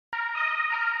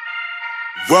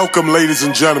Welcome, ladies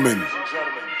and gentlemen,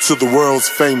 to the world's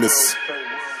famous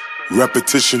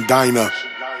repetition diner.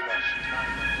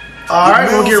 All right,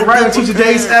 we'll get right into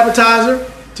today's appetizer.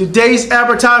 Today's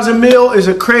appetizer meal is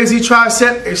a crazy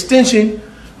tricep extension.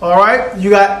 All right, you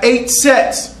got 8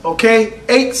 sets, okay?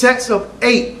 8 sets of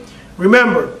 8.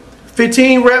 Remember,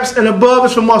 15 reps and above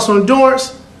is for muscle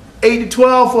endurance, 8 to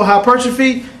 12 for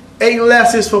hypertrophy, 8 and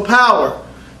less is for power.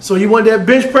 So you want that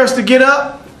bench press to get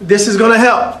up, this is gonna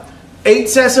help. 8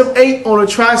 sets of 8 on a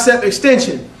tricep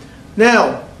extension.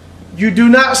 Now, you do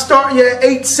not start your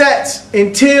 8 sets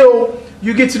until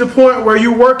you get to the point where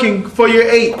you're working for your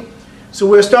 8. So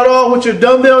we'll start off with your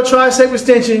dumbbell tricep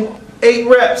extension, 8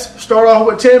 reps. Start off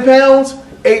with 10 pounds,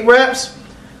 8 reps,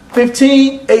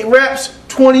 15, 8 reps,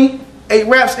 20, 8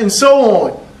 reps, and so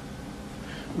on.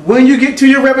 When you get to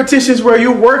your repetitions where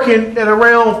you're working at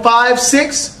around 5,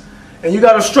 6, and you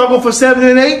got to struggle for 7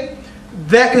 and 8,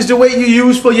 that is the weight you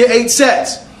use for your 8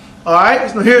 sets. All right,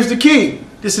 so here's the key.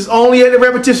 This is only at the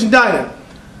repetition diner.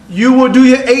 You will do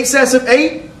your 8 sets of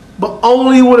 8, but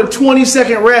only with a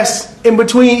 20-second rest in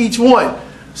between each one.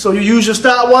 So you use your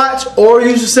stopwatch or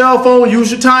use your cell phone,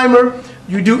 use your timer.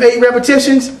 You do 8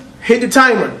 repetitions, hit the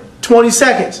timer, 20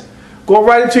 seconds. Go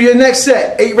right into your next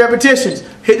set, 8 repetitions,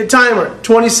 hit the timer,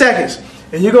 20 seconds.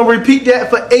 And you're going to repeat that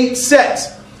for 8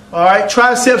 sets. All right,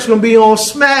 triceps going to be on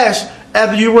smash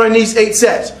after you run these 8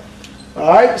 sets. All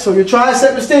right, so your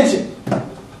tricep extension.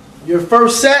 Your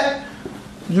first set,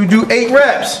 you do 8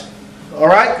 reps. All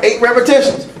right, 8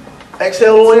 repetitions.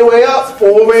 Exhale on your way up,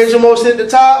 full range of motion at the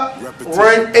top,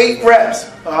 run 8 reps.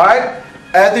 All right,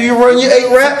 after you run your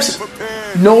 8 reps,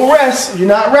 no rest, you're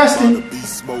not resting.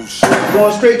 You're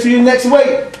going straight to your next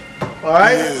weight. All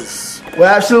right,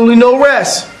 well, absolutely no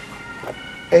rest.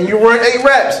 And you run 8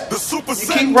 reps. You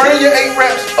keep running your 8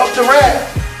 reps up the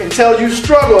rack until you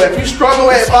struggle. If you struggle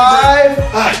at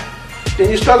 5, then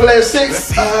you struggle at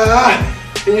 6,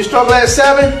 then you struggle at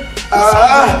 7,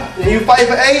 then you fight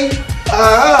for 8,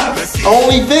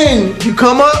 only then you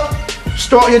come up,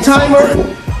 start your timer.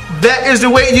 That is the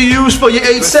weight you use for your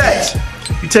 8 sets.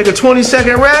 You take a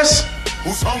 20-second rest.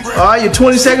 All right, your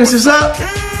 20 seconds is up.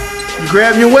 You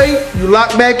grab your weight, you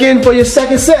lock back in for your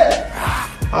second set.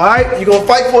 All right, you're gonna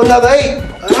fight for another 8.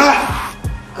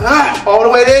 All the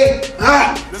way to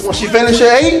 8. Once you finish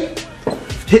your 8,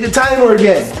 hit the timer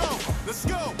again.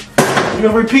 You're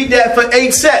gonna repeat that for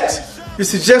 8 sets.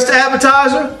 This is just the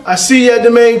appetizer. I see you at the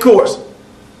main course.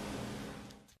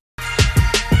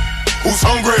 Who's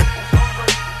hungry?